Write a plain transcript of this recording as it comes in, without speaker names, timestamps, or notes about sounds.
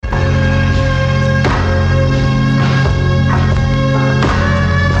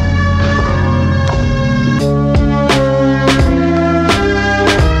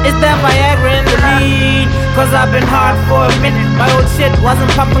cause I've been hard for a minute. My old shit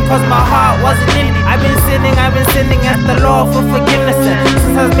wasn't pumping cause my heart wasn't in it. I've been sinning, asked the Lord for forgiveness.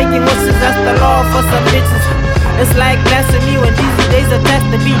 Since I was making wishes, asked the Lord for some bitches. It's like blasphemy when these days are test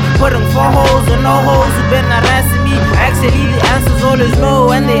to be putting 4 holes and no holes who been harassing me. Actually, the answer's always no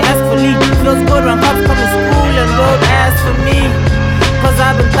when they ask for leave. Feels good when cops come to school and don't ask for me. Cause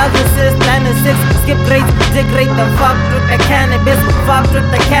I've been thugging since 9 and 6. Skip grades, dig rate, then fucked with the cannabis. Fucked with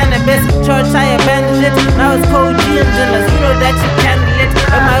the cannabis. Church, I abandoned it. Now it's cold G and dinners. You know that you can't lit.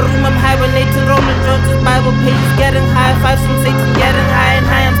 In my room, I'm hibernating, rolling joints with Bible pages. Getting high, 5 from Satan, getting high and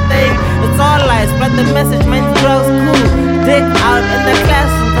high I'm staying. It's all lies, spread the message, man, drugs cool. Dick out in the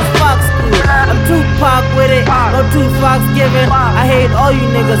classroom, cause fuck school. I'm Tupac with it, no 2 fucks given. I hate all you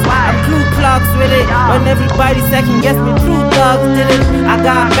niggas, I'm Ku Klux with it. When everybody second guess me, true thugs did it. I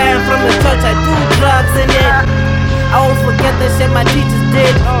got banned from the church, I do drugs in it. I won't forget the shit my teachers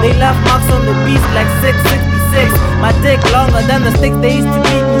did. They left marks on the beast like 666. My dick longer than the sticks they used to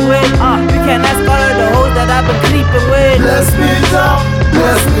beat me with. You can ask all of the hoes that I've been creeping with. Bless me, Jah,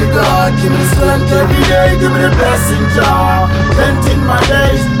 bless me, God. Give me strength every day, give me the blessing, Jah. Lengthen my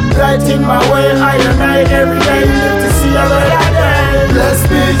days, brighten my way. I and I every day live to see a better day. Bless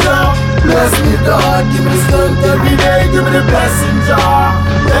me, Jah, bless me, God. Give me strength every day, give me the blessing, Jah.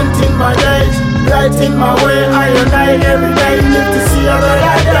 Lengthen my days, brighten my way. I and I every day live to see a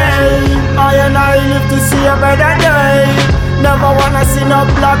better day. I and I live to see a better day. Never wanna see no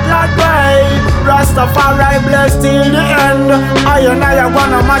blood way. Rastafari blessed till the end. I and I are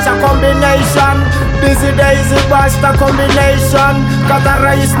gonna match a combination. Busy days, a Bahsta combination. Gotta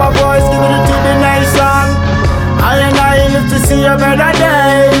raise my voice, give it to the nation. I and I live to see a better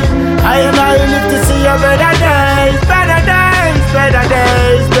day. I and I live to see a better day. Better days, better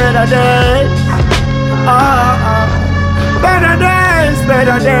days, better days. Better days,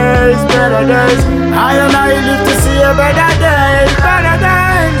 better days, better days. I and I live to see a better day. Better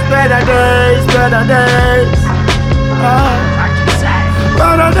days, better days, better days.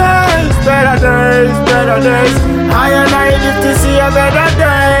 Better days, better days, better days. I and I live to see a better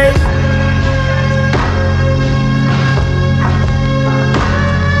day.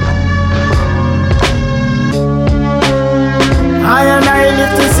 I and I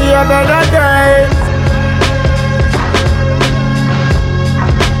live to see a better day.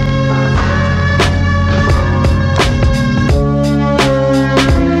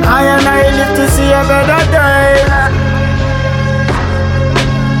 I and I live to see a better day.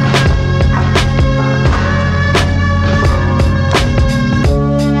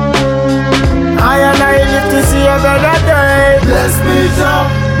 I and I live to see a better day. Bless me, Jah,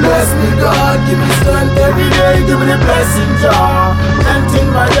 bless me, God. Give me strength every day, give me the blessing, Jah. Lengthen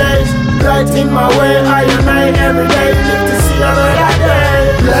my days, brighten my way. I and I every day live to see a better day.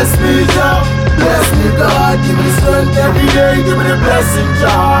 Bless me, Jah, bless me, God. Give me strength every day, give me the blessing,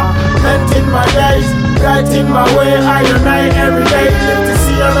 Jah. Lengthen my days, brighten my way. I and I every day live to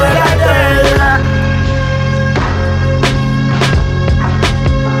see a better day.